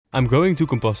I'm going to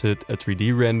composite a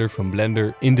 3D render from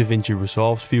Blender in Davinci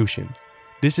Resolve's Fusion.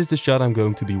 This is the shot I'm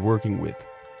going to be working with.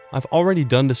 I've already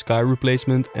done the sky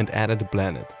replacement and added the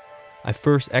planet. I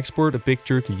first export a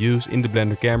picture to use in the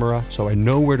Blender camera so I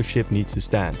know where the ship needs to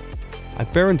stand. I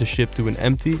parent the ship to an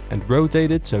empty and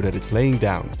rotate it so that it's laying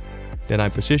down. Then I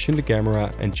position the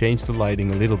camera and change the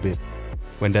lighting a little bit.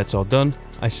 When that's all done,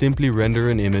 I simply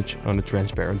render an image on a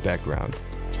transparent background.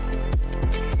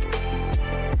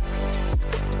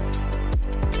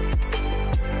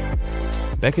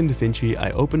 Back in Davinci, I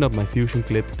opened up my Fusion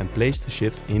clip and placed the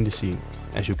ship in the scene.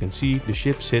 As you can see, the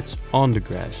ship sits on the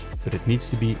grass, but it needs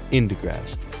to be in the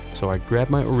grass. So I grab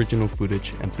my original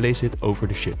footage and place it over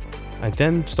the ship. I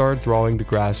then start drawing the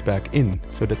grass back in,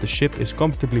 so that the ship is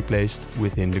comfortably placed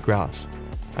within the grass.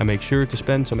 I make sure to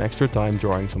spend some extra time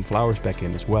drawing some flowers back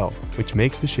in as well, which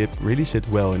makes the ship really sit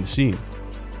well in the scene.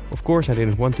 Of course, I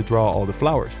didn't want to draw all the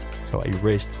flowers, so I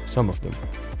erased some of them.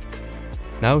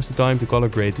 Now is the time to color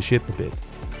grade the ship a bit.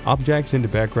 Objects in the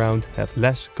background have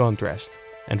less contrast,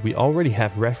 and we already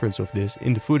have reference of this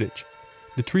in the footage.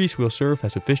 The trees will serve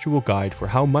as a visual guide for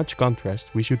how much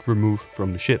contrast we should remove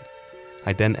from the ship.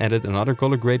 I then added another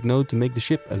color grade node to make the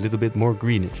ship a little bit more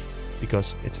greenish,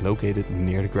 because it's located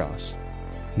near the grass.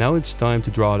 Now it's time to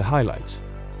draw the highlights.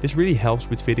 This really helps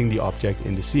with fitting the object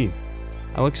in the scene.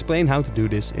 I'll explain how to do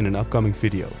this in an upcoming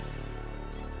video.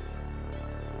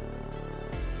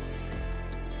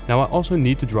 Now I also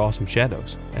need to draw some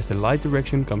shadows, as the light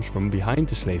direction comes from behind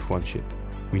the Slave 1 ship.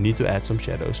 We need to add some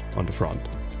shadows on the front.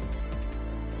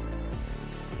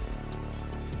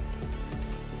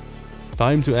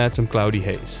 Time to add some cloudy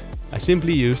haze. I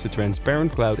simply used a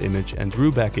transparent cloud image and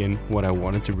drew back in what I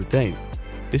wanted to retain.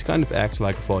 This kind of acts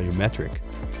like a volumetric.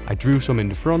 I drew some in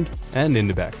the front and in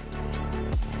the back.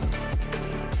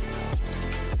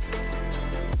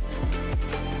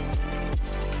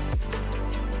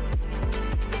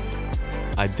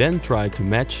 I then tried to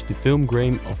match the film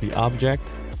grain of the object,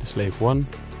 the Slave 1,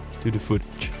 to the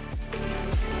footage.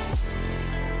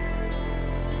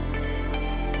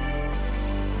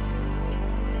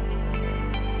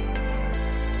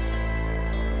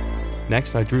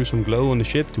 Next I drew some glow on the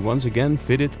ship to once again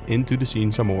fit it into the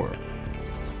scene some more.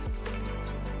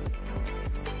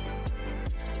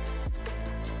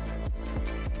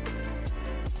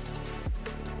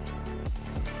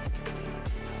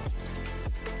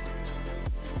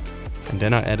 And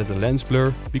then I added a lens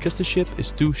blur because the ship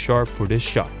is too sharp for this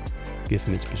shot,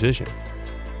 given its position.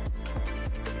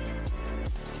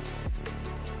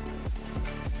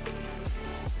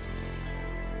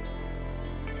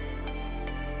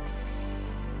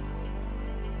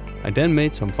 I then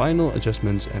made some final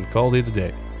adjustments and called it a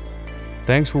day.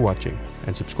 Thanks for watching,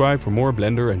 and subscribe for more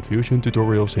Blender and Fusion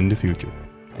tutorials in the future.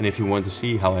 And if you want to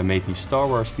see how I made these Star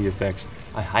Wars VFX,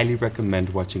 I highly recommend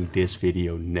watching this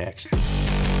video next.